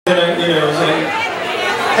It's like,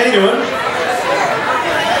 how you doing?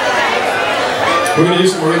 We're going to do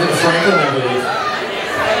some Aretha Franklin, I believe.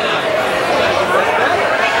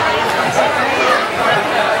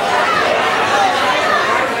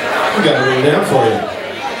 We got it written down for you.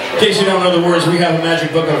 In case you don't know the words, we have a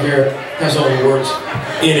magic book up here. Has all the words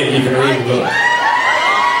in it. You can read the book.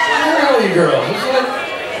 Where are you girls? It's like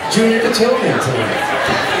Junior Cotillion tonight.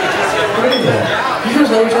 What is that? You guys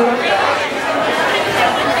know each other?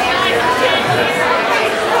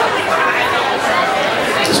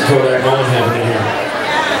 This Kodak moment happening here.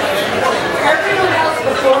 Everyone else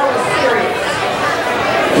before was serious.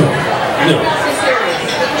 No. She's serious.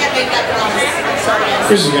 We can't make that promise. Sorry.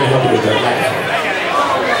 Chris is going to help you with that laugh.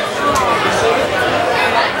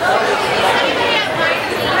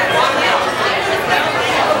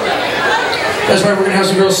 That's right, we're going to have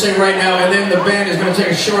some girls sing right now, and then the band is going to take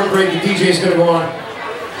a short break, the DJ is going to go on,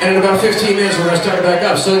 and in about 15 minutes we're going to start it back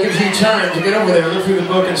up. So it gives you time to get over there, look through the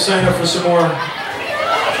book, and sign up for some more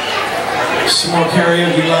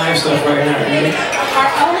karaoke live stuff right now. Right? Our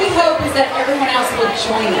only hope is that everyone else will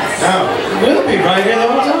join us. Oh, we'll be right here the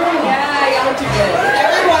whole time. Yeah, y'all do good.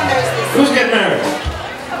 Everyone knows this. Who's getting married?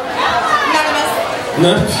 None of us.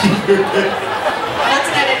 None? Not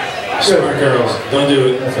tonight. Smart girls, don't do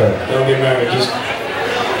it. That's right. Don't get married. Just.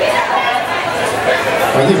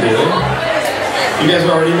 I think you do. You guys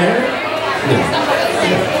are already married? No.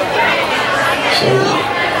 So,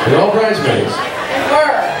 they're all bridesmaids.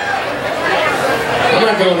 I'm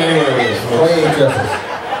not going anywhere with this. 28 dresses.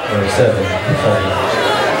 Or 7.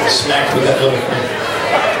 Smacked with that little thing.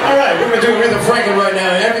 Alright, we're going to do Aretha Franklin right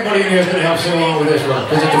now, and everybody in here is going to help sing along with this one,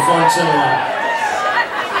 because it's a fun sing along.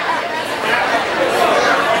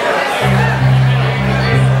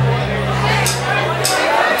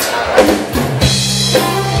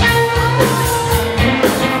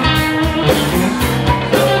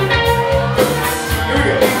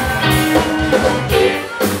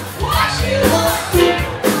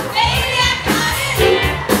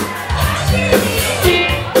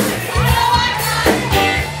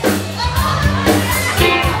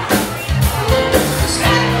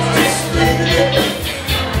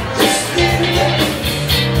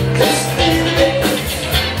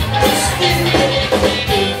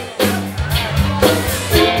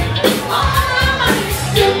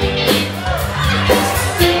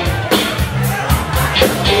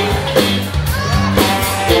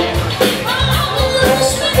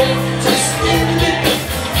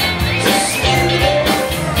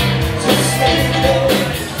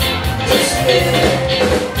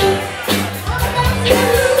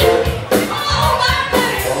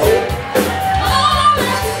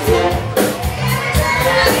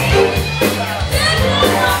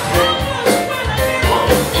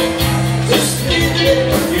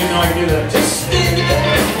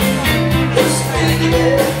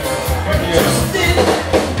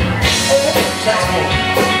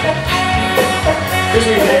 Here's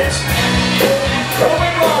what we dance.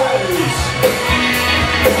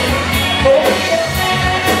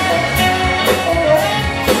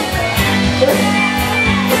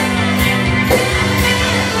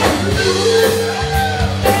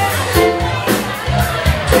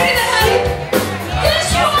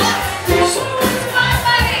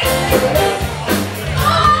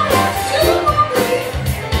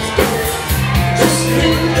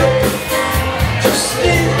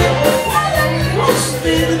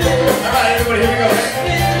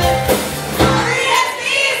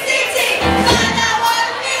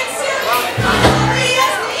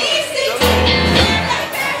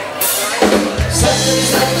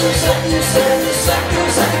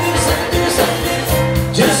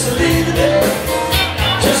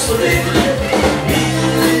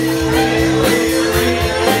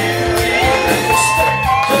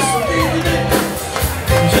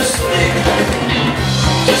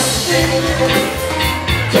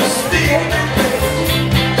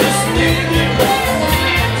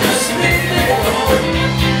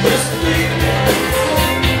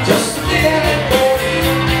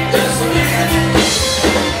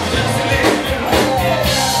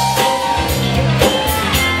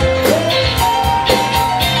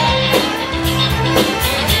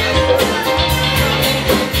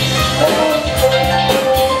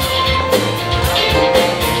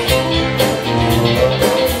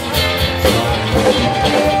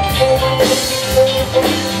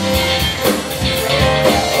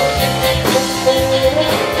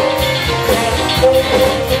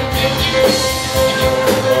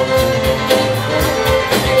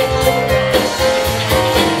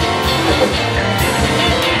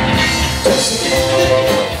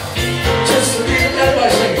 Just a little bit,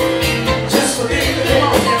 everybody sing. Just a little bit, come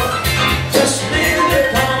on,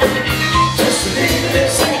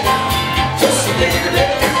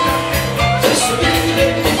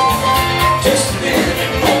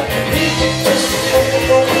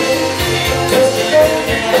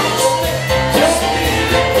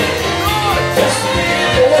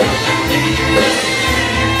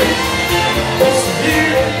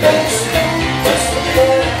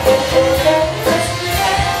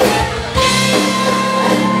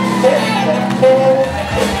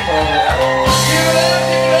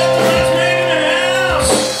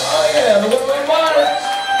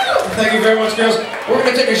 Thank you very much, girls. We're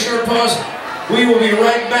going to take a short pause. We will be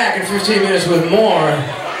right back in 15 minutes with more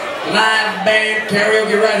live band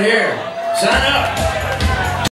karaoke right here. Sign up.